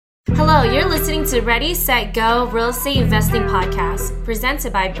Hello, you're listening to Ready, Set, Go Real Estate Investing Podcast,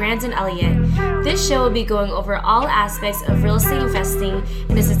 presented by Brandon Elliott. This show will be going over all aspects of real estate investing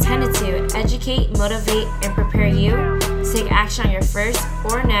and is intended to educate, motivate, and prepare you to take action on your first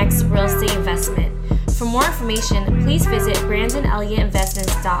or next real estate investment. For more information, please visit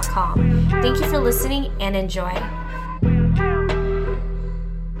BrandonElliottInvestments.com. Thank you for listening and enjoy.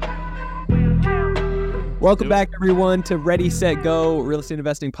 Welcome back, everyone, to Ready, Set, Go Real Estate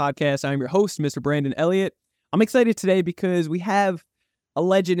Investing Podcast. I'm your host, Mr. Brandon Elliott. I'm excited today because we have a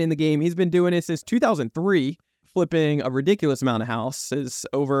legend in the game. He's been doing it since 2003, flipping a ridiculous amount of houses,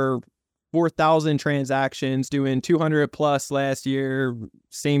 over 4,000 transactions, doing 200 plus last year,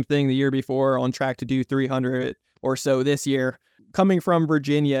 same thing the year before, on track to do 300 or so this year. Coming from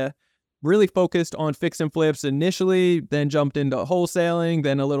Virginia, really focused on fix and flips initially, then jumped into wholesaling,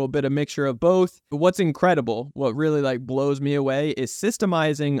 then a little bit of mixture of both. What's incredible, what really blows me away, is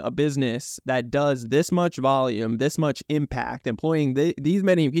systemizing a business that does this much volume, this much impact, employing these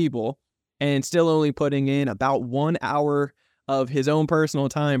many people, and still only putting in about 1 hour of his own personal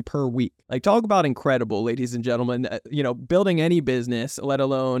time per week. Talk about incredible, ladies and gentlemen. Building any business, let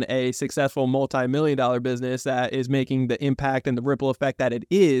alone a successful multi-million-dollar business that is making the impact and the ripple effect that it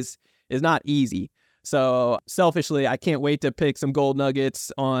is not easy. So selfishly, I can't wait to pick some gold nuggets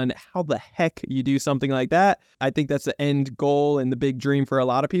on how the heck you do something like that. I think that's the end goal and the big dream for a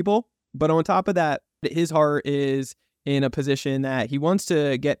lot of people. But on top of that, his heart is in a position that he wants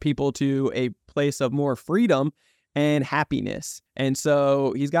to get people to a place of more freedom and happiness. And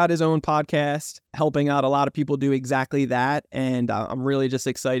so he's got his own podcast helping out a lot of people do exactly that. And I'm really just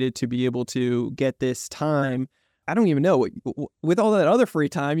excited to be able to get this time. I don't even know, with all that other free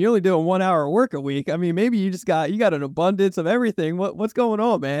time, you're only doing 1 hour of work a week. I mean, maybe you got an abundance of everything. What's going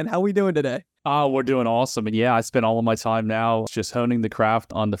on, man? How we doing today? We're doing awesome. And yeah, I spend all of my time now just honing the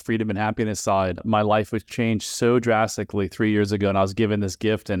craft on the freedom and happiness side. My life was changed so drastically 3 years ago, and I was given this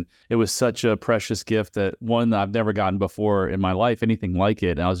gift, and it was such a precious gift that I've never gotten before in my life, anything like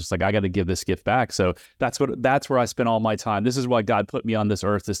it. And I was just like, I got to give this gift back. So that's where I spend all my time. This is why God put me on this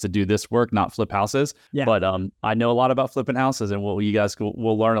earth, is to do this work, not flip houses. Yeah. But I know a lot about flipping houses, and you guys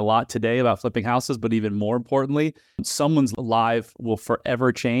will learn a lot today about flipping houses. But even more importantly, someone's life will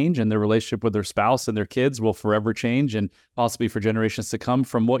forever change, and their relationship with their spouse and their kids will forever change, and possibly for generations to come,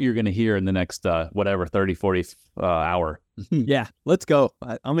 from what you're going to hear in the next 30, 40 hour. Yeah, let's go.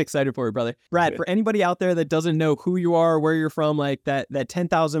 I'm excited for you, brother. Brad, for anybody out there that doesn't know who you are, where you're from, that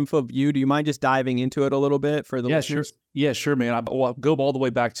 10,000 foot view, do you mind just diving into it a little bit for the listeners? Sure. Yeah, sure, man. I'll go all the way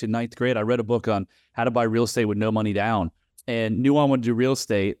back to 9th grade. I read a book on how to buy real estate with no money down, and knew I wanted to do real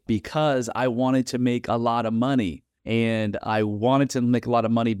estate because I wanted to make a lot of money. And I wanted to make a lot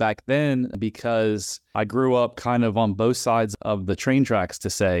of money back then because I grew up kind of on both sides of the train tracks, to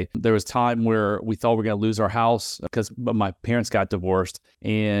say. There was time where we thought we were going to lose our house because my parents got divorced,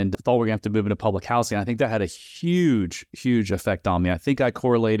 and thought we were going to have to move into public housing. I think that had a huge, huge effect on me. I think I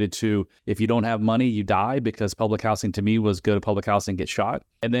correlated to, if you don't have money, you die, because public housing to me was go to public housing and get shot.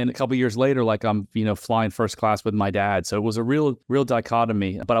 And then a couple of years later, I'm, flying first class with my dad. So it was a real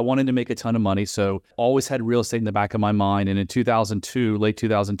dichotomy, but I wanted to make a ton of money. So always had real estate in the back of my mind. And in late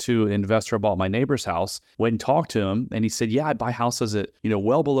 2002, an investor bought my neighbor's house. Went and talked to him, and he said, yeah, I buy houses at,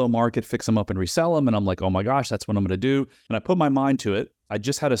 well below market, fix them up and resell them. And I'm like, oh my gosh, that's what I'm going to do. And I put my mind to it. I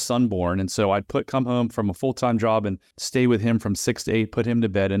just had a son born. And so I'd come home from a full-time job and stay with him from 6 to 8, put him to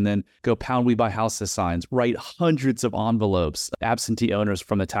bed, and then go pound we buy houses signs, write hundreds of envelopes, absentee owners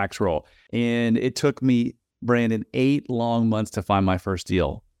from the tax roll. And it took me, Brandon, 8 long months to find my first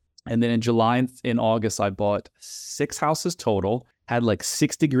deal. And then in July and in August, I bought 6 houses total, had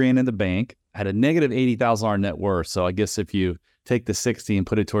 $60 grand in the bank, had a negative $80,000 net worth. So I guess if you take the 60 and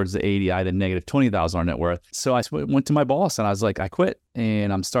put it towards the 80, I had a negative $20,000 net worth. So I went to my boss and I was like, I quit,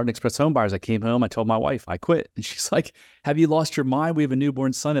 and I'm starting Express Home Buyers. I came home, I told my wife, I quit. And she's like, have you lost your mind? We have a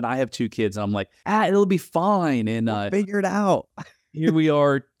newborn son and I have 2 kids. And I'm like, it'll be fine. And we'll figure it out. Here we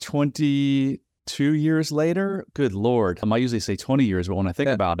are 22 years later. Good Lord. I usually say 20 years, but when I think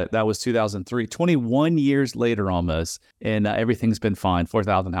about it, that was 2003, 21 years later almost. And everything's been fine.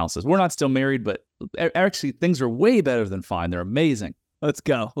 4,000 houses. We're not still married, but actually things are way better than fine. They're amazing. Let's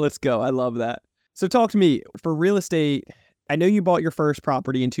go. I love that. So talk to me for real estate. I know you bought your first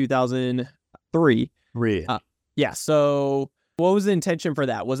property in 2003. Yeah. So what was the intention for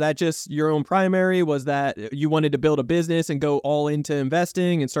that? Was that just your own primary? Was that you wanted to build a business and go all into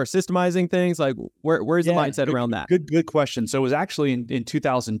investing and start systemizing things? Where's the mindset around that? Good question. So it was actually in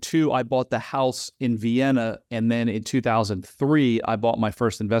 2002, I bought the house in Vienna. And then in 2003, I bought my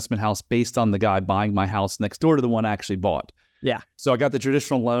first investment house based on the guy buying my house next door to the one I actually bought. Yeah. So I got the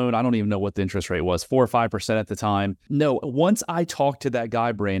traditional loan. I don't even know what the interest rate was, 4 or 5% at the time. No, once I talked to that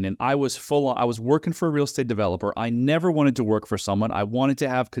guy, Brandon, I was working for a real estate developer. I never wanted to work for someone. I wanted to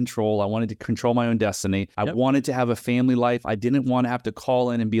have control. I wanted to control my own destiny. I wanted to have a family life. I didn't want to have to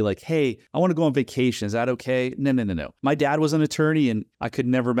call in and be like, hey, I want to go on vacation. Is that okay? No. My dad was an attorney, and I could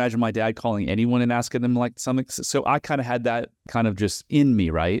never imagine my dad calling anyone and asking them like something. So I kind of had that kind of just in me,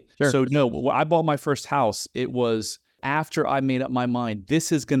 right? Sure. So no, when I bought my first house, it was after I made up my mind,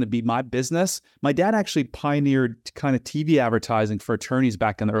 this is going to be my business. My dad actually pioneered kind of TV advertising for attorneys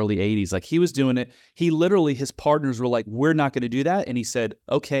back in the early 80s. Like he was doing it. He literally, his partners were like, we're not going to do that. And he said,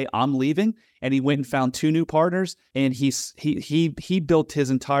 okay, I'm leaving. And he went and found 2 new partners, and he built his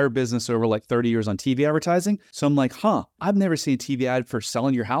entire business over like 30 years on TV advertising. So I'm like, I've never seen a TV ad for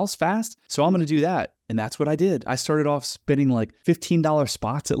selling your house fast. So I'm going to do that. And that's what I did. I started off spending like $15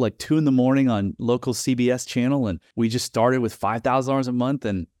 spots at like 2 a.m. on local CBS channel. And we just started with $5,000 a month.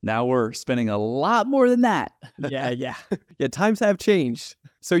 And now we're spending a lot more than that. Yeah. Times have changed.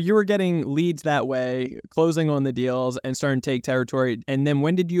 So you were getting leads that way, closing on the deals and starting to take territory. And then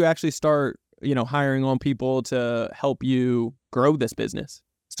when did you actually start, hiring on people to help you grow this business?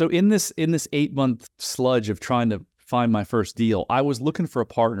 So in this 8-month sludge of trying to find my first deal, I was looking for a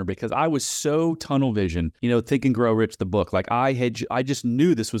partner because I was so tunnel vision, Think and Grow Rich, the book. Like I just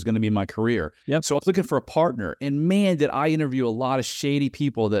knew this was going to be my career. Yep. So I was looking for a partner, and man, did I interview a lot of shady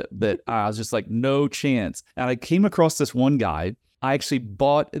people that I was just like, no chance. And I came across this one guy. I actually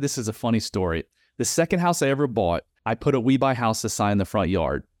bought, this is a funny story. The second house I ever bought, I put a We Buy Houses sign in the front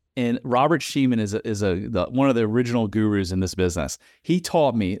yard. And Robert Sheeman is one of the original gurus in this business. He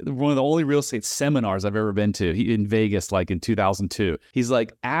taught me one of the only real estate seminars I've ever been to in Vegas, like in 2002. He's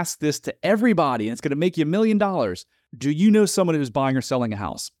like, ask this to everybody, and it's going to make you $1 million. Do you know someone who's buying or selling a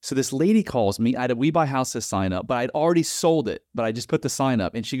house? So this lady calls me. I had a We Buy Houses sign up, but I'd already sold it, but I just put the sign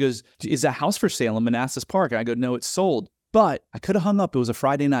up. And she goes, is that house for sale in Manassas Park? And I go, no, it's sold. But I could have hung up. It was a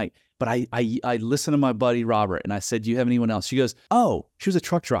Friday night. But I listened to my buddy Robert, and I said, do you have anyone else? She goes, oh, she was a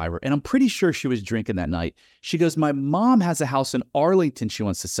truck driver. And I'm pretty sure she was drinking that night. She goes, my mom has a house in Arlington she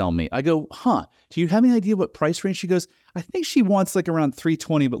wants to sell me. I go, do you have any idea what price range? She goes, I think she wants like around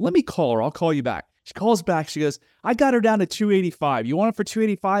 320, but let me call her. I'll call you back. She calls back. She goes, I got her down to 285. You want it for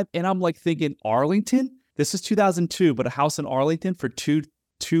 285? And I'm like thinking, Arlington? This is 2002, but a house in Arlington for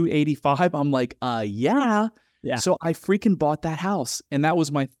 285? I'm like, yeah. Yeah. So I freaking bought that house, and that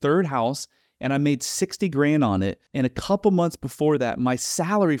was my third house, and I made $60,000 on it. And a couple months before that, my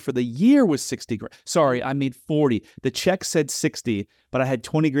salary for the year was $60,000. Sorry, I made 40. The check said 60, but I had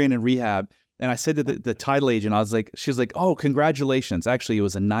 $20,000 in rehab. And I said to the title agent, she was like, oh, congratulations. Actually, it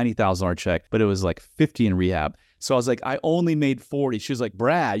was a $90,000 check, but it was like 50 in rehab. So I was like, I only made 40. She was like,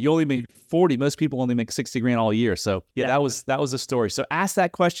 Brad, you only made 40. Most people only make $60,000 all year. So yeah, that was the story. So ask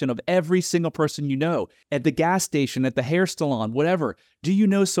that question of every single person you know at the gas station, at the hair salon, whatever. Do you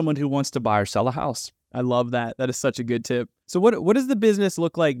know someone who wants to buy or sell a house? I love that. That is such a good tip. So what does the business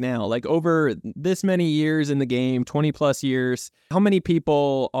look like now? Like over this many years in the game, 20 plus years, how many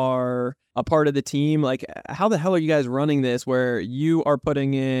people are a part of the team? Like how the hell are you guys running this where you are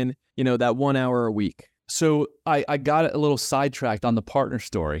putting in, that 1 hour a week? So I got a little sidetracked on the partner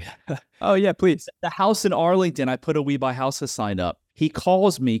story. Oh, yeah, please. The house in Arlington, I put a We Buy Houses sign up. He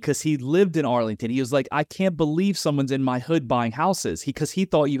calls me because he lived in Arlington. He was like, I can't believe someone's in my hood buying houses. Because he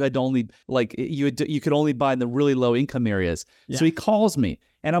thought you had to only, you could only buy in the really low income areas. Yeah. So he calls me.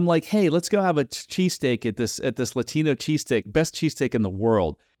 And I'm like, hey, let's go have a cheesesteak at this Latino cheesesteak, best cheesesteak in the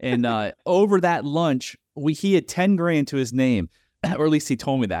world. And over that lunch, he had $10,000 to his name. Or at least he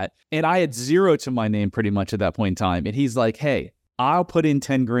told me that. And I had 0 to my name pretty much at that point in time. And he's like, hey, I'll put in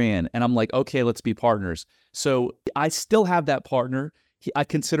 $10,000. And I'm like, okay, let's be partners. So I still have that partner. I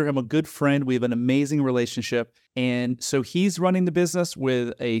consider him a good friend. We have an amazing relationship. And so he's running the business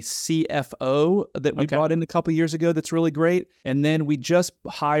with a CFO that we brought in a couple of years ago that's really great. And then we just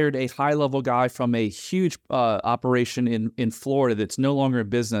hired a high-level guy from a huge operation in Florida that's no longer in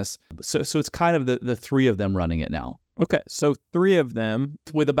business. So it's kind of the 3 of them running it now. Okay, so 3 of them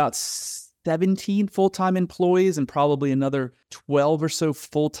with about 17 full-time employees and probably another 12 or so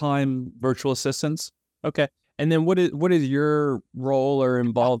full-time virtual assistants. Okay. And then what is your role or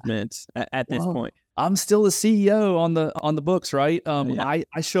involvement at this point? I'm still the CEO on the books, right? I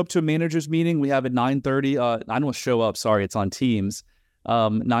show up to a manager's meeting. We have at 9:30. I don't show up. Sorry, it's on Teams.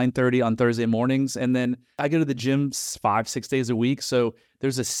 9:30 on Thursday mornings, and then I go to the gym 5-6 days a week. So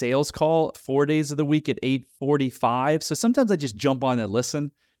there's a sales call 4 days of the week at 8:45. So sometimes I just jump on and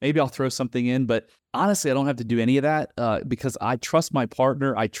listen. maybe I'll throw something in. But honestly, I don't have to do any of that because I trust my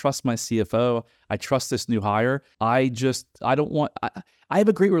partner. I trust my CFO. I trust this new hire. I have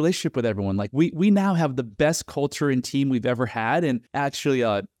a great relationship with everyone. Like we now have the best culture and team we've ever had. And actually,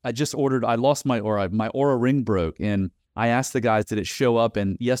 I lost my Aura ring broke, and I asked the guys, did it show up?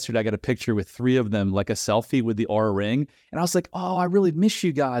 And yesterday I got a picture with 3 of them, like a selfie with the Aura ring. And I was like, oh, I really miss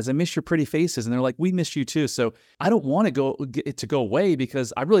you guys. I miss your pretty faces. And they're like, we miss you too. So I don't want it to go away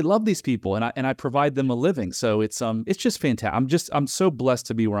because I really love these people and I provide them a living. So it's just fantastic. I'm so blessed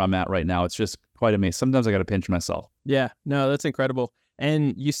to be where I'm at right now. It's just quite amazing. Sometimes I got to pinch myself. Yeah, no, that's incredible.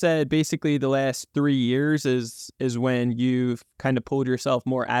 And you said basically the last 3 years is when you've kind of pulled yourself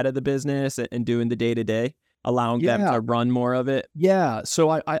more out of the business and doing the day-to-day, allowing them to run more of it. Yeah.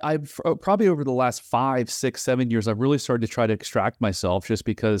 So I've probably over the last 5, 6, 7 years, I've really started to try to extract myself just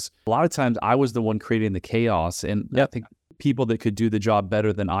because a lot of times I was the one creating the chaos. And I think people that could do the job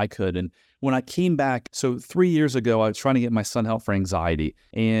better than I could. And when I came back, so 3 years ago, I was trying to get my son help for anxiety.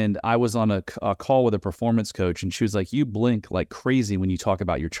 And I was on a call with a performance coach, and she was like, you blink like crazy when you talk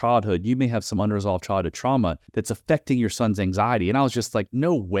about your childhood. You may have some unresolved childhood trauma that's affecting your son's anxiety. And I was just like,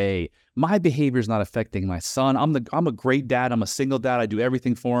 no way. My behavior is not affecting my son. I'm a great dad. I'm a single dad. I do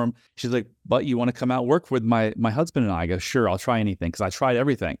everything for him. She's like, but you want to come out work with my husband and I? I go, sure, I'll try anything because I tried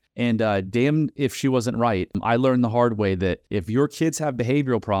everything. And damn if she wasn't right. I learned the hard way that if your kids have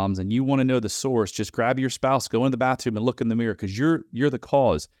behavioral problems and you want to know the source, just grab your spouse, go in the bathroom and look in the mirror because you're the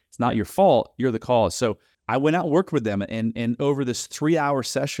cause. It's not your fault. You're the cause. So I went out and worked with them, and over this 3-hour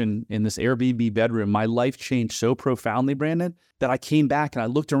session in this Airbnb bedroom, my life changed so profoundly, Brandon, that I came back and I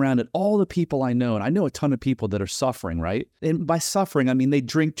looked around at all the people I know, and I know a ton of people that are suffering, right? And by suffering, I mean they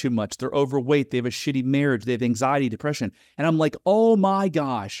drink too much, they're overweight, they have a shitty marriage, they have anxiety, depression. And I'm like, oh my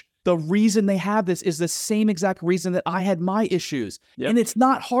gosh, the reason they have this is the same exact reason that I had my issues. Yep. And it's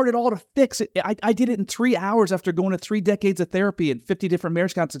not hard at all to fix it. I did it in 3 hours after going to 3 decades of therapy and 50 different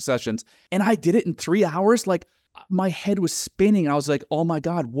marriage counseling sessions. And I did it in 3 hours. Like my head was spinning. I was like, oh my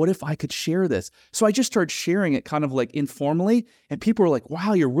God, what if I could share this? So I just started sharing it kind of like informally. And people were like,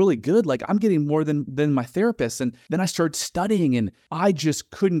 wow, you're really good. Like I'm getting more than my therapist. And then I started studying and I just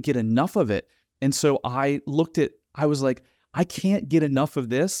couldn't get enough of it. And so I was like, I can't get enough of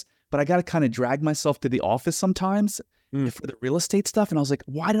this, but I got to kind of drag myself to the office sometimes for the real estate stuff. And I was like,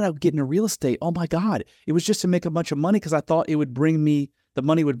 why did I get into real estate? Oh my God. It was just to make a bunch of money because I thought the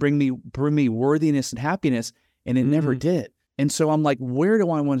money would bring me worthiness and happiness. And it never did. And so I'm like, where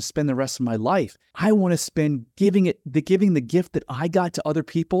do I want to spend the rest of my life? I want to spend giving the gift that I got to other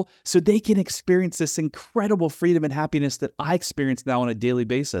people so they can experience this incredible freedom and happiness that I experience now on a daily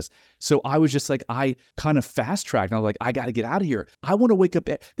basis. So I was just like, I kind of fast tracked. I was like, I got to get out of here. I want to wake up.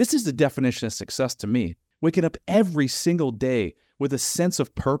 This is the definition of success to me. Waking up every single day with a sense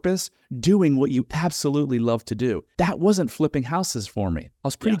of purpose, doing what you absolutely love to do. That wasn't flipping houses for me. I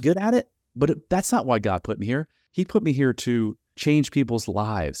was pretty good at it, but that's not why God put me here. He put me here to change people's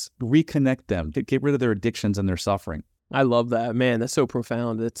lives, reconnect them, to get rid of their addictions and their suffering. I love that, man. That's so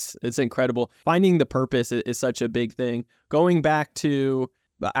profound. It's incredible. Finding the purpose is such a big thing. Going back to,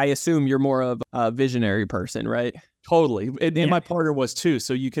 I assume you're more of a visionary person, right? Totally. And my partner was too.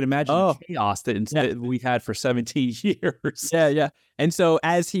 So you can imagine the chaos that we had for 17 years. Yeah. And so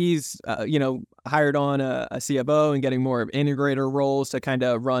as he's, hired on a CFO and getting more of integrator roles to kind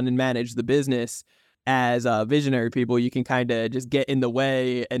of run and manage the business, as visionary people, you can kind of just get in the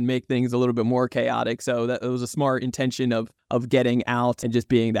way and make things a little bit more chaotic. So that it was a smart intention of getting out and just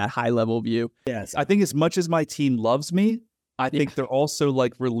being that high level view. Yes. I think as much as my team loves me, I think they're also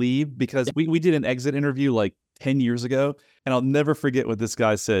like relieved because we did an exit interview like 10 years ago. And I'll never forget what this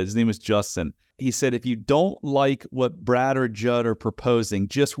guy said. His name was Justin. He said, if you don't like what Brad or Judd are proposing,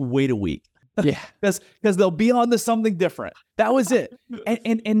 just wait a week. Yeah, because they'll be on to something different. That was it.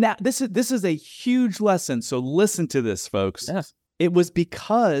 And that this is a huge lesson. So listen to this, folks. Yes. It was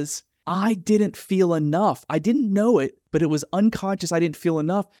because I didn't feel enough. I didn't know it, but it was unconscious. I didn't feel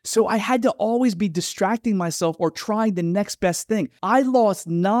enough. So I had to always be distracting myself or trying the next best thing. I lost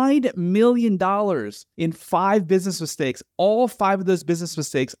 $9 million in 5 business mistakes. All 5 of those business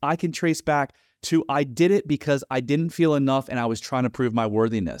mistakes I can trace back to I did it because I didn't feel enough and I was trying to prove my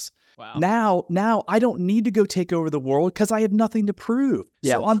worthiness. Wow. Now I don't need to go take over the world because I have nothing to prove.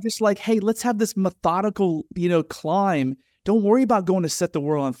 Yeah. So I'm just like, hey, let's have this methodical, climb. Don't worry about going to set the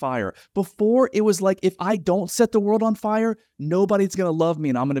world on fire. Before it was like, if I don't set the world on fire, nobody's going to love me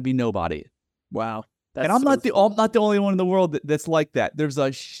and I'm going to be nobody. Wow. And I'm not the only one in the world that's like that. There's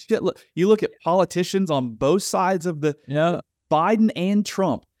a shit. You look at politicians on both sides of the Biden and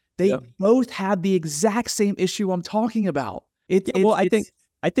Trump. They both have the exact same issue I'm talking about.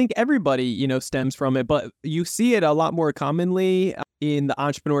 I think everybody, stems from it, but you see it a lot more commonly in the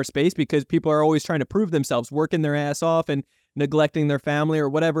entrepreneur space because people are always trying to prove themselves, working their ass off and neglecting their family or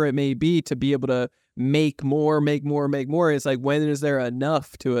whatever it may be to be able to make more. It's like, when is there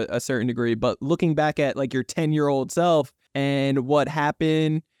enough to a certain degree? But looking back at like your 10-year-old self and what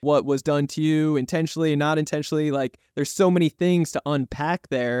happened, what was done to you intentionally and not intentionally, like there's so many things to unpack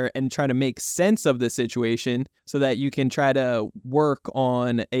there and try to make sense of the situation so that you can try to work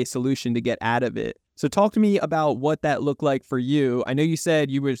on a solution to get out of it. So talk to me about what that looked like for you. I know you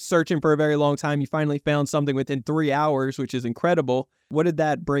said you were searching for a very long time. You finally found something within 3 hours, which is incredible. What did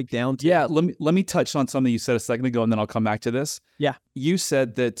that break down to? Yeah, let me touch on something you said a second ago, and then I'll come back to this. Yeah. You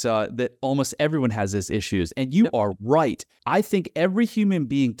said that that almost everyone has these issues, and you are right. I think every human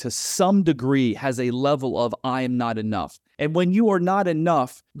being to some degree has a level of I am not enough. And when you are not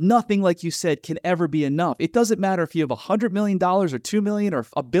enough, nothing, like you said, can ever be enough. It doesn't matter if you have $100 million or $2 million or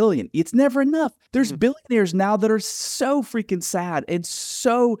 $1 billion. It's never enough. There's billionaires now that are so freaking sad and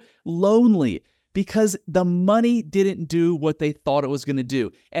so lonely because the money didn't do what they thought it was going to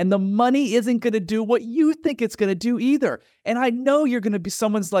do. And the money isn't going to do what you think it's going to do either. And I know you're going to be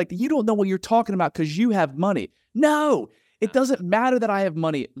someone's like, you don't know what you're talking about because you have money. No. It doesn't matter that I have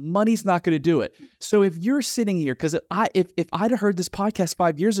money. Money's not going to do it. So if you're sitting here, because if I'd have heard this podcast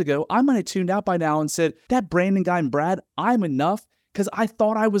 5 years ago, I might have tuned out by now and said, that Brandon guy and Brad, I'm enough because I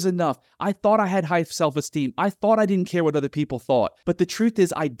thought I was enough. I thought I had high self-esteem. I thought I didn't care what other people thought. But the truth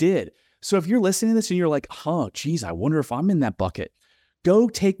is I did. So if you're listening to this and you're like, geez, I wonder if I'm in that bucket. Go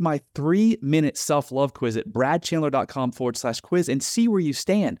take my 3-minute self-love quiz at bradchandler.com/quiz and see where you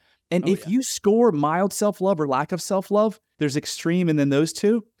stand. And if you score mild self-love or lack of self-love, there's extreme and then those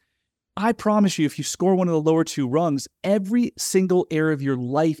two. I promise you, if you score one of the lower two rungs, every single area of your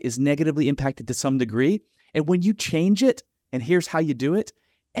life is negatively impacted to some degree. And when you change it, and here's how you do it,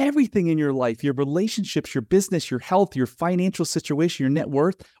 everything in your life, your relationships, your business, your health, your financial situation, your net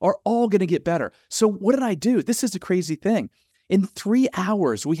worth are all going to get better. So what did I do? This is a crazy thing. In 3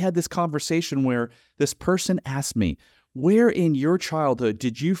 hours, we had this conversation where this person asked me, where in your childhood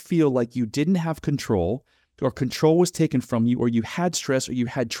did you feel like you didn't have control or control was taken from you or you had stress or you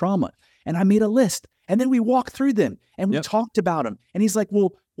had trauma? And I made a list and then we walked through them and we talked about them. And he's like,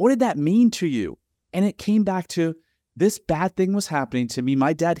 well, what did that mean to you? And it came back to this bad thing was happening to me.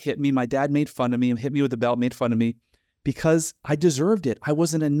 My dad hit me. My dad made fun of me and hit me with a belt, made fun of me because I deserved it. I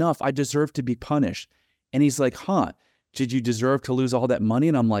wasn't enough. I deserved to be punished. And he's like, did you deserve to lose all that money?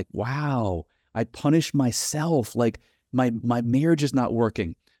 And I'm like, wow, I punished myself. Like, my marriage is not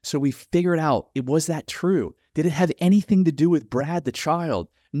working. So we figured out, was that true? Did it have anything to do with Brad, the child?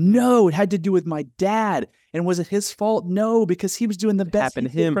 No, it had to do with my dad. And was it his fault? No, because he was doing the best he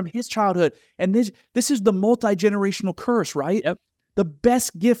did from his childhood. And this is the multi-generational curse, right? Yep. The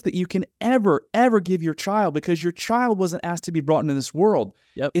best gift that you can ever give your child, because your child wasn't asked to be brought into this world,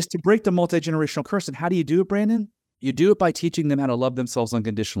 is to break the multi-generational curse. And how do you do it, Brandon? You do it by teaching them how to love themselves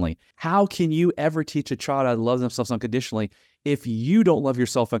unconditionally. How can you ever teach a child how to love themselves unconditionally if you don't love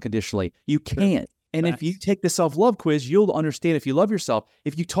yourself unconditionally? You can't. And if you take the self-love quiz, you'll understand if you love yourself,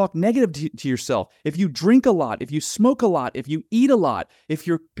 if you talk negative to yourself, if you drink a lot, if you smoke a lot, if you eat a lot, if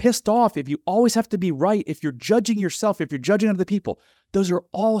you're pissed off, if you always have to be right, if you're judging yourself, if you're judging other people, those are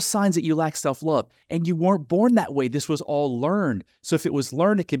all signs that you lack self-love. And you weren't born that way. This was all learned. So if it was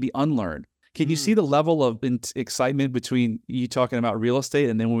learned, it can be unlearned. Can you see the level of excitement between you talking about real estate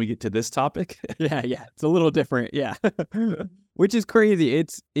and then when we get to this topic? Yeah. It's a little different. Yeah. Which is crazy.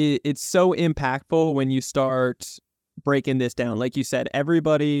 It's so impactful when you start breaking this down. Like you said,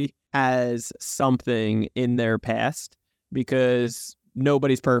 everybody has something in their past because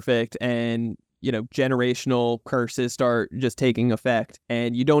nobody's perfect and generational curses start just taking effect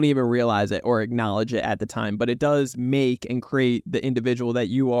and you don't even realize it or acknowledge it at the time. But it does make and create the individual that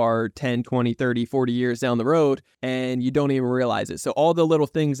you are 10, 20, 30, 40 years down the road and you don't even realize it. So all the little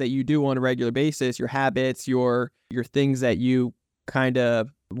things that you do on a regular basis, your habits, your things that you kind of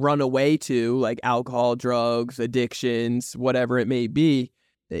run away to, like alcohol, drugs, addictions, whatever it may be,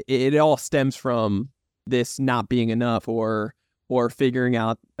 it all stems from this not being enough or figuring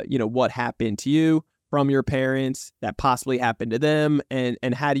out, what happened to you from your parents that possibly happened to them and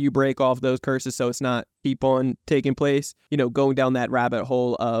how do you break off those curses so it's not keep on taking place, going down that rabbit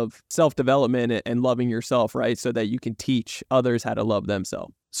hole of self-development and loving yourself, right? So that you can teach others how to love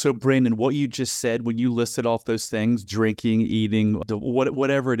themselves. So Brandon, what you just said, when you listed off those things, drinking, eating,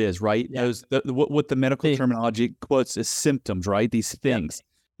 whatever it is, right? Yeah. What the medical terminology quotes as symptoms, right? These things. Yeah.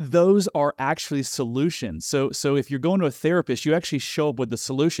 Those are actually solutions. So if you're going to a therapist, you actually show up with the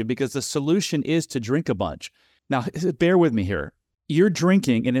solution because the solution is to drink a bunch. Now, bear with me here. you're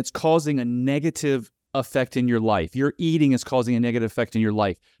drinking and it's causing a negative effect in your life. Your eating is causing a negative effect in your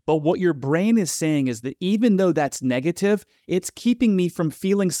life. But what your brain is saying is that even though that's negative, it's keeping me from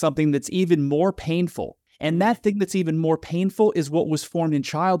feeling something that's even more painful. And that thing that's even more painful is what was formed in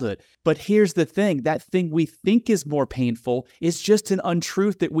childhood. But here's the thing, that thing we think is more painful is just an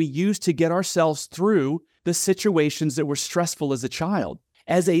untruth that we use to get ourselves through the situations that were stressful as a child.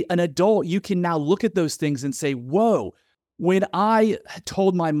 As an adult, you can now look at those things and say, whoa, when I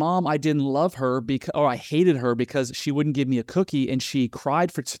told my mom I didn't love her or I hated her because she wouldn't give me a cookie and she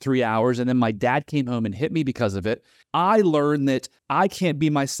cried for 3 hours and then my dad came home and hit me because of it, I learned that I can't be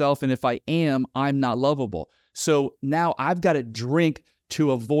myself, and if I am, I'm not lovable. So now I've got to drink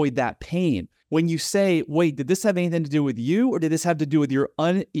to avoid that pain. When you say, wait, did this have anything to do with you, or did this have to do with your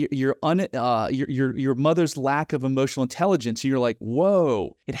mother's lack of emotional intelligence? And you're like,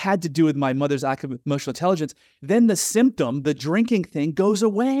 whoa, it had to do with my mother's lack of emotional intelligence. Then the symptom, the drinking thing, goes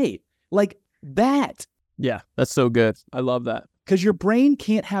away like that. Yeah, that's so good. I love that. Because your brain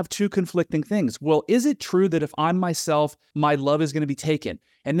can't have two conflicting things. Well, is it true that if I'm myself, my love is going to be taken?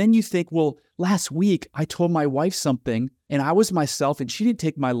 And then you think, well, last week I told my wife something and I was myself and she didn't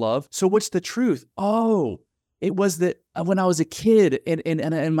take my love. So what's the truth? Oh, it was that when I was a kid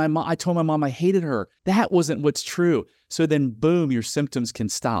and my mom, I told my mom I hated her. That wasn't what's true. So then boom, your symptoms can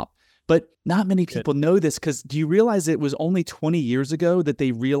stop. But not many people know this, because do you realize it was only 20 years ago that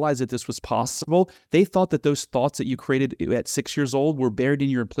they realized that this was possible? They thought that those thoughts that you created at 6 years old were buried in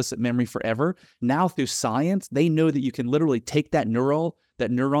your implicit memory forever. Now through science, they know that you can literally take that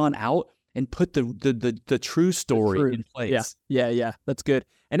neuron out and put the true story in place. Yeah. That's good.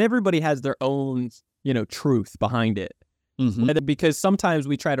 And everybody has their own, truth behind it. Mm-hmm. Because sometimes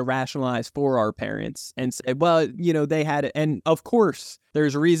we try to rationalize for our parents and say, well, they had it. And of course,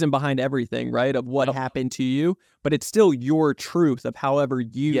 there's a reason behind everything, right? Of what happened to you, but it's still your truth of however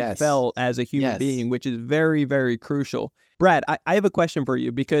you felt as a human being, which is very, very crucial. Brad, I have a question for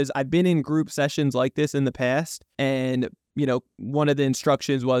you, because I've been in group sessions like this in the past. And, one of the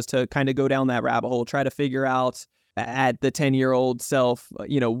instructions was to kind of go down that rabbit hole, try to figure out at the 10-year-old self,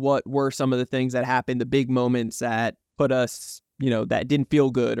 what were some of the things that happened, the big moments that put us, that didn't feel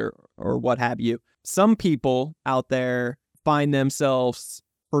good or what have you. Some people out there find themselves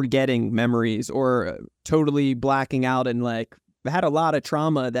forgetting memories or totally blacking out and had a lot of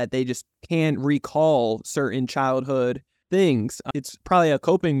trauma that they just can't recall certain childhood things. It's probably a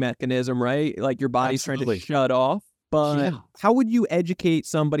coping mechanism, right? Like your body's trying to shut off. But how would you educate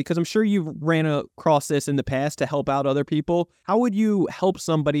somebody? Because I'm sure you've ran across this in the past to help out other people. How would you help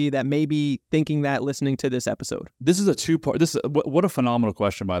somebody that may be thinking that listening to this episode? This is a two-part. This is what a phenomenal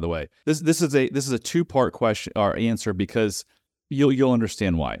question, by the way. This is a two-part question or answer, because you'll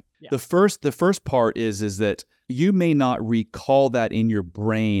understand why. Yeah. The first part is that you may not recall that in your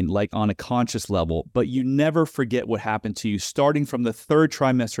brain, like on a conscious level, but you never forget what happened to you starting from the third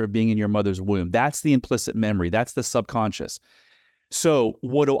trimester of being in your mother's womb. That's the implicit memory. That's the subconscious. So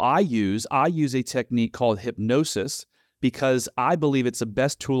what do I use? I use a technique called hypnosis, because I believe it's the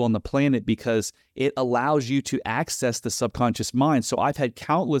best tool on the planet, because it allows you to access the subconscious mind. So I've had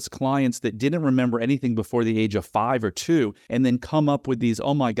countless clients that didn't remember anything before the age of 5 or 2, and then come up with these,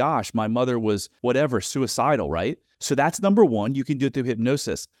 oh my gosh, my mother was suicidal, right? So that's number one. You can do it through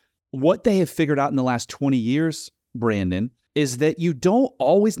hypnosis. What they have figured out in the last 20 years, Brandon, is that you don't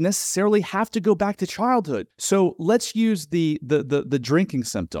always necessarily have to go back to childhood. So let's use the drinking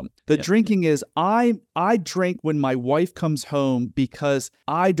symptom. The drinking is, I drink when my wife comes home because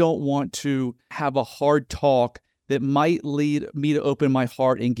I don't want to have a hard talk that might lead me to open my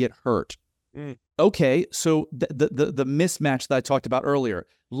heart and get hurt. Okay, so the mismatch that I talked about earlier.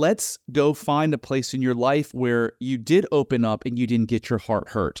 Let's go find a place in your life where you did open up and you didn't get your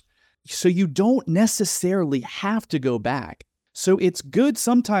heart hurt. So you don't necessarily have to go back. So it's good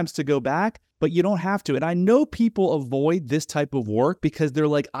sometimes to go back, but you don't have to. And I know people avoid this type of work because they're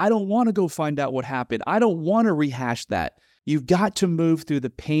like, I don't want to go find out what happened. I don't want to rehash that. You've got to move through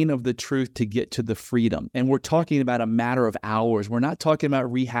the pain of the truth to get to the freedom. And we're talking about a matter of hours. We're not talking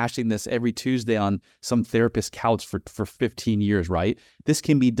about rehashing this every Tuesday on some therapist's couch for 15 years, right? This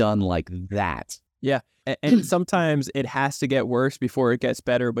can be done like that. Yeah. And sometimes it has to get worse before it gets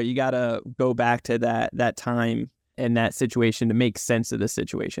better, but you got to go back to that time and that situation to make sense of the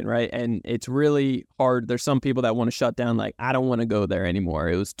situation, right? And it's really hard. There's some people that want to shut down, like, I don't want to go there anymore.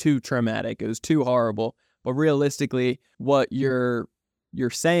 It was too traumatic. It was too horrible. But realistically, what you're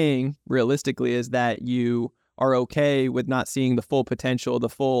saying realistically is that you are okay with not seeing the full potential, the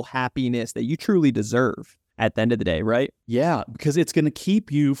full happiness that you truly deserve. at the end of the day, right? Yeah, because it's going to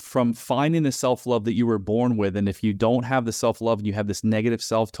keep you from finding the self-love that you were born with. And if you don't have the self-love and you have this negative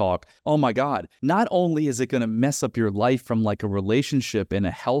self-talk, oh my God, not only is it going to mess up your life from like a relationship and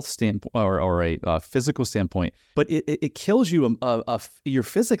a health standpoint or a physical standpoint, but it kills you you're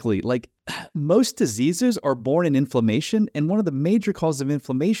physically. Like most diseases are born in inflammation. And one of the major causes of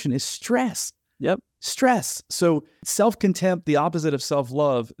inflammation is stress. Yep. Stress. So self-contempt, the opposite of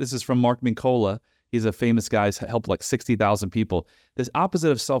self-love. This is from Mark Mincola. He's a famous guy. He's helped like 60,000 people. This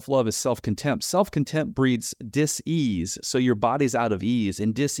opposite of self-love is self-contempt. Self-contempt breeds dis-ease. So your body's out of ease,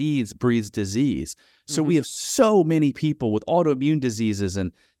 and dis-ease breeds disease. So we have so many people with autoimmune diseases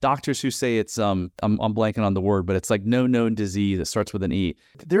and doctors who say it's, I'm blanking on the word, but it's like no known disease. It starts with an E.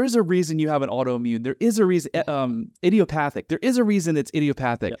 There is a reason you have an autoimmune. There is a reason, idiopathic. There is a reason it's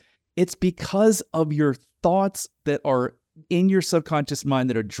idiopathic. Yep. It's because of your thoughts that are in your subconscious mind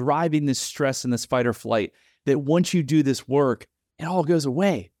that are driving this stress and this fight or flight, that once you do this work, it all goes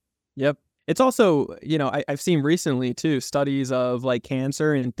away. Yep. It's also, I've seen recently too, studies of like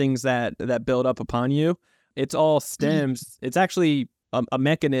cancer and things that build up upon you. It's all stems. It's actually a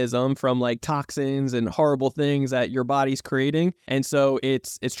mechanism from like toxins and horrible things that your body's creating. And so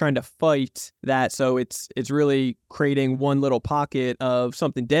it's trying to fight that. So it's really creating one little pocket of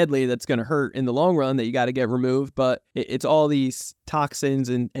something deadly that's going to hurt in the long run that you got to get removed. But it's all these toxins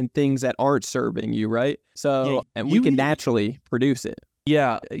and things that aren't serving you, right? So, and we can naturally produce it.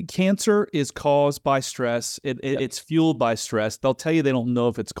 Yeah, cancer is caused by stress. It's fueled by stress. They'll tell you they don't know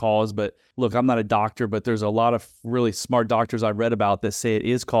if it's caused, but look, I'm not a doctor, but there's a lot of really smart doctors I've read about that say it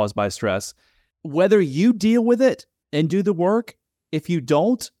is caused by stress. Whether you deal with it and do the work, if you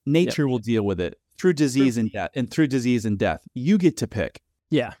don't, nature will deal with it through disease and death. You get to pick.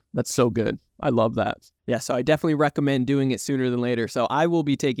 Yeah, that's so good. I love that. Yeah, so I definitely recommend doing it sooner than later. So I will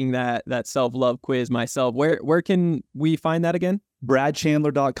be taking that self-love quiz myself. Where can we find that again?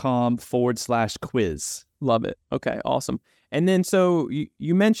 bradchandler.com/quiz. Love it. Okay, awesome. And then so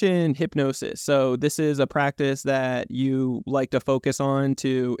you mentioned hypnosis. So this is a practice that you like to focus on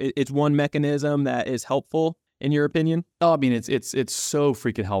it's one mechanism that is helpful in your opinion? Oh, I mean, it's so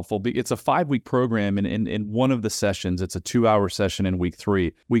freaking helpful. It's a 5-week program, and in one of the sessions, it's a 2-hour session in week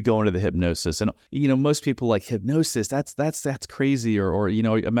 3. We go into the hypnosis, and most people like hypnosis. That's crazy, or am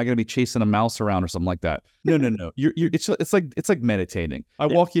I going to be chasing a mouse around or something like that? No. It's like meditating. I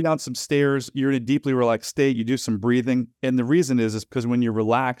walk you down some stairs. You're in a deeply relaxed state. You do some breathing, and the reason is because when you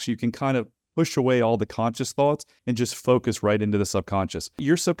relax, you can kind of push away all the conscious thoughts and just focus right into the subconscious.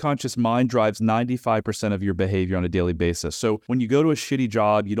 Your subconscious mind drives 95% of your behavior on a daily basis. So when you go to a shitty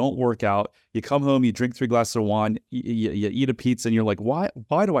job, you don't work out, you come home, you drink 3 glasses of wine, you eat a pizza, and you're like, why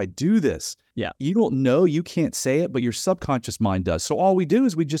do I do this? Yeah. You don't know, you can't say it, but your subconscious mind does. So all we do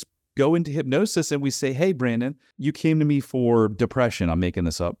is we just go into hypnosis and we say, hey, Brandon, you came to me for depression. I'm making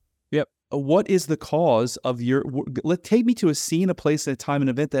this up. Yep. What is the cause of take me to a scene, a place, a time, an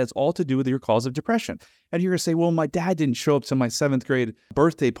event that has all to do with your cause of depression. And you're going to say, well, my dad didn't show up to my 7th grade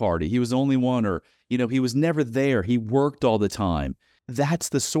birthday party. He was the only one, or, he was never there. He worked all the time. That's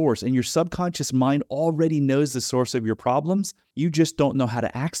the source. And your subconscious mind already knows the source of your problems. You just don't know how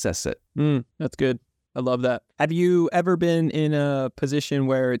to access it. That's good. I love that. Have you ever been in a position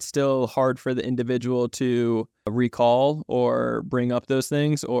where it's still hard for the individual to recall or bring up those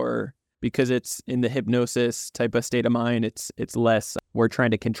things, or because it's in the hypnosis type of state of mind, it's less, we're trying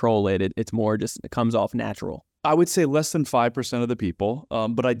to control it. It's more just, it comes off natural? I would say less than 5% of the people,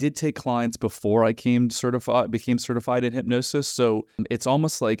 but I did take clients before I became certified in hypnosis. So it's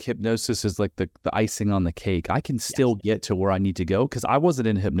almost like hypnosis is like the icing on the cake. I can still get to where I need to go because I wasn't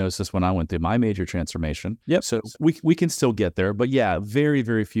in hypnosis when I went through my major transformation. Yep. So we can still get there. But yeah, very,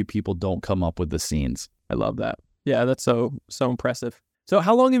 very few people don't come up with the scenes. I love that. Yeah, that's so impressive. So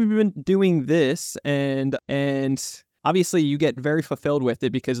how long have you been doing this? And obviously you get very fulfilled with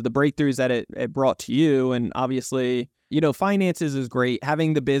it because of the breakthroughs that it brought to you. And obviously, finances is great.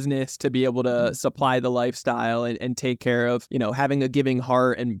 Having the business to be able to supply the lifestyle and take care of, having a giving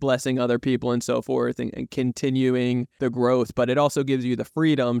heart and blessing other people and so forth and continuing the growth. But it also gives you the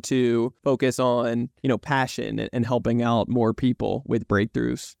freedom to focus on, passion and helping out more people with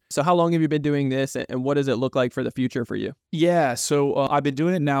breakthroughs. So how long have you been doing this, and what does it look like for the future for you? Yeah, so I've been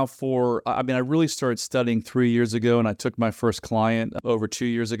doing it now I really started studying 3 years ago, and I took my first client over 2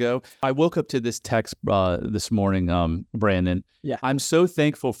 years ago. I woke up to this text this morning, Brandon. Yeah. I'm so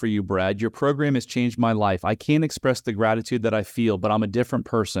thankful for you, Brad. Your program has changed my life. I can't express the gratitude that I feel, but I'm a different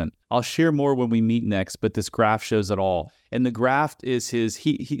person. I'll share more when we meet next, but this graph shows it all. And the graph is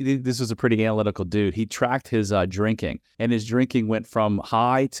this was a pretty analytical dude. He tracked his drinking, and his drinking went from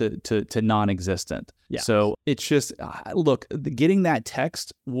high to non-existent. Yeah. So it's just, look, getting that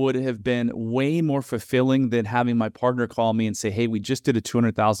text would have been way more fulfilling than having my partner call me and say, hey, we just did a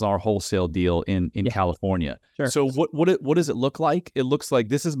 $200,000 wholesale deal in California. Sure. So what does it look like? It looks like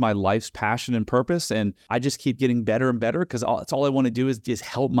this is my life's passion and purpose. And I just keep getting better and better because that's all I want to do is just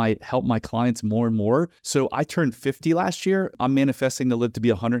help my clients more and more. So I turned 50 last year. I'm manifesting to live to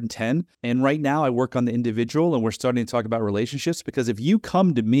be 110. And right now I work on the individual and we're starting to talk about relationships, because if you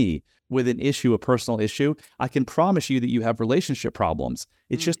come to me with an issue, a personal issue, I can promise you that you have relationship problems.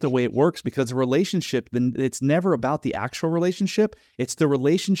 It's just the way it works, because a relationship, then it's never about the actual relationship. It's the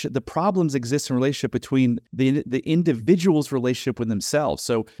relationship. The problems exist in relationship between the individual's relationship with themselves.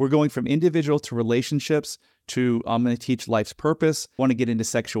 So we're going from individual to relationships to I'm going to teach life's purpose. Want to get into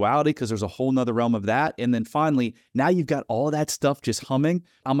sexuality because there's a whole nother realm of that. And then finally, now you've got all that stuff just humming.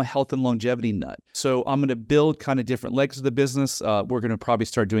 I'm a health and longevity nut. So I'm going to build kind of different legs of the business. We're going to probably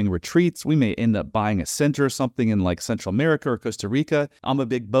start doing retreats. We may end up buying a center or something in like Central America or Costa Rica. I'm a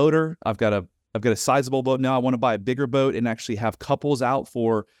big boater. I've got a sizable boat now. I want to buy a bigger boat and actually have couples out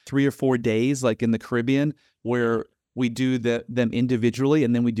for 3 or 4 days, like in the Caribbean, where we do them individually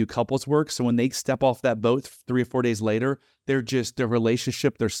and then we do couples work. So when they step off that boat 3 or 4 days later, their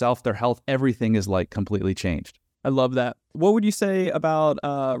relationship, their self, their health, everything is like completely changed. I love that. What would you say about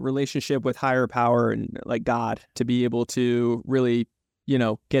relationship with higher power and like God to be able to really,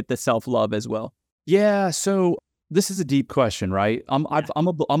 get the self-love as well? Yeah. So this is a deep question, right? I'm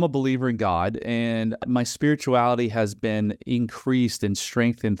a believer in God, and my spirituality has been increased and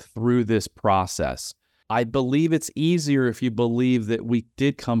strengthened through this process. I believe it's easier if you believe that we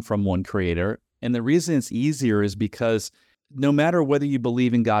did come from one creator. And the reason it's easier is because no matter whether you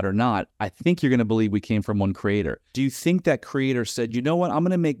believe in God or not, I think you're going to believe we came from one creator. Do you think that creator said, you know what, I'm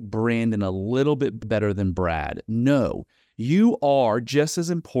going to make Brandon a little bit better than Brad? No, you are just as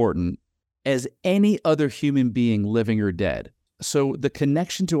important as any other human being, living or dead. So the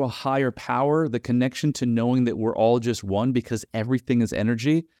connection to a higher power, the connection to knowing that we're all just one because everything is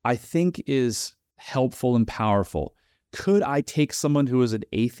energy, I think is helpful and powerful. Could I take someone who is an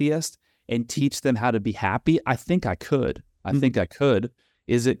atheist and teach them how to be happy? I think I could. I think I could.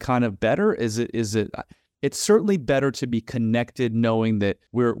 Is it kind of better? It's certainly better to be connected, knowing that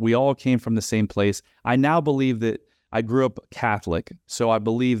we all came from the same place. I now believe that I grew up Catholic, so I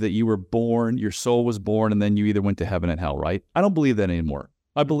believe that you were born, your soul was born, and then you either went to heaven and hell, right? I don't believe that anymore.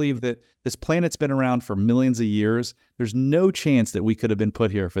 I believe that this planet's been around for millions of years. There's no chance that we could have been put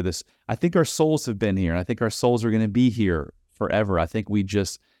here for this. I think our souls have been here. I think our souls are going to be here forever. I think we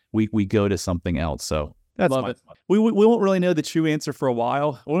we go to something else. So that's Love it. We won't really know the true answer for a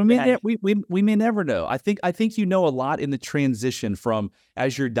while. Or we may never know. I think you know a lot in the transition from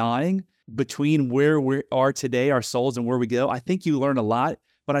as you're dying between where we are today, our souls, and where we go. I think you learn a lot.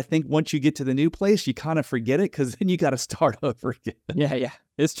 But I think once you get to the new place, you kind of forget it because then you got to start over again. Yeah.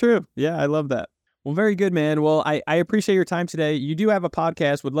 It's true. Yeah, I love that. Well, very good, man. Well, I appreciate your time today. You do have a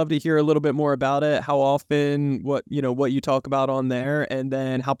podcast. Would love to hear a little bit more about it, how often, what you talk about on there, and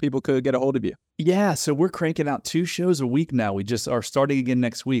then how people could get a hold of you. Yeah, so we're cranking out 2 shows a week now. We just are starting again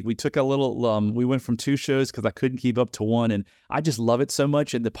next week. We took a little, we went from 2 shows because I couldn't keep up to 1, and I just love it so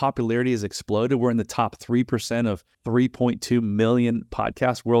much, and the popularity has exploded. We're in the top 3% of 3.2 million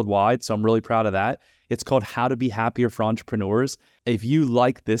podcasts worldwide, so I'm really proud of that. It's called How to Be Happier for Entrepreneurs. If you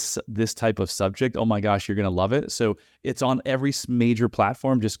like this type of subject, oh my gosh, you're going to love it. So it's on every major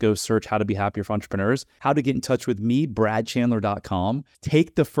platform. Just go search How to Be Happier for Entrepreneurs. How to get in touch with me, bradchandler.com.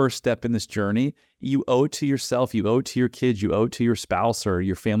 Take the first step in this journey. You owe it to yourself. You owe it to your kids. You owe it to your spouse or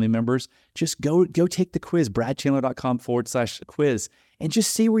your family members. Just go take the quiz, bradchandler.com/quiz, and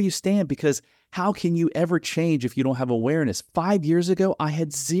just see where you stand, because how can you ever change if you don't have awareness? 5 years ago, I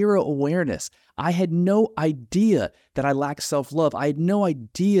had zero awareness. I had no idea that I lacked self-love. I had no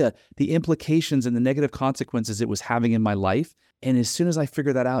idea the implications and the negative consequences it was having in my life. And as soon as I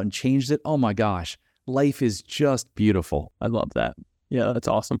figured that out and changed it, oh my gosh, life is just beautiful. I love that. Yeah, that's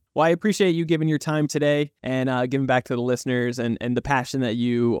awesome. Well, I appreciate you giving your time today and giving back to the listeners and the passion that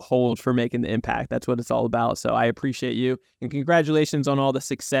you hold for making the impact. That's what it's all about. So I appreciate you, and congratulations on all the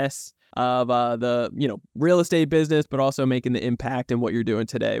success of the real estate business, but also making the impact in what you're doing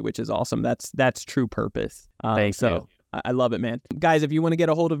today, which is awesome. That's true purpose. Thank you. I love it, man. Guys, if you want to get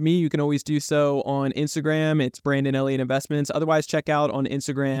a hold of me, you can always do so on Instagram. It's Brandon Elliott Investments. Otherwise, check out on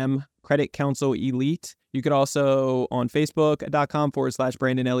Instagram Credit Counsel Elite. You could also on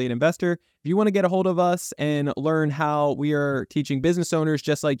Facebook.com/Brandon Elliott Investor. If you want to get a hold of us and learn how we are teaching business owners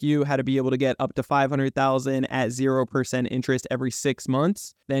just like you how to be able to get up to $500,000 at 0% interest every 6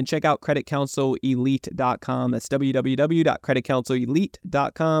 months, then check out creditcounselelite.com. That's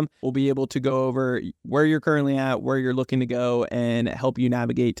www.creditcounselelite.com. We'll be able to go over where you're currently at, where you're looking to go, and help you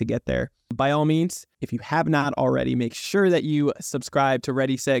navigate to get there. By all means, if you have not already, make sure that you subscribe to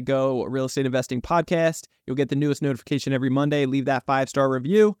Ready, Set, Go Real Estate Investing Podcast. You'll get the newest notification every Monday. Leave that 5-star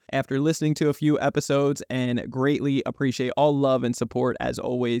review after listening to a few episodes, and greatly appreciate all love and support. As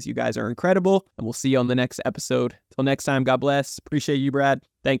always, you guys are incredible, and we'll see you on the next episode. Till next time, God bless. Appreciate you, Brad.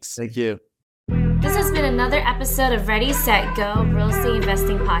 Thanks. Thank you. This has been another episode of Ready, Set, Go Real Estate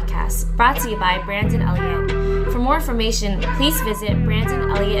Investing Podcast, brought to you by Brandon Elliott. For more information, please visit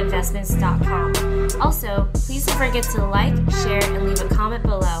BrandonElliottInvestments.com. Also, please don't forget to like, share, and leave a comment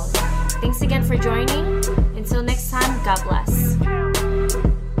below. Thanks again for joining. Until next time, God bless.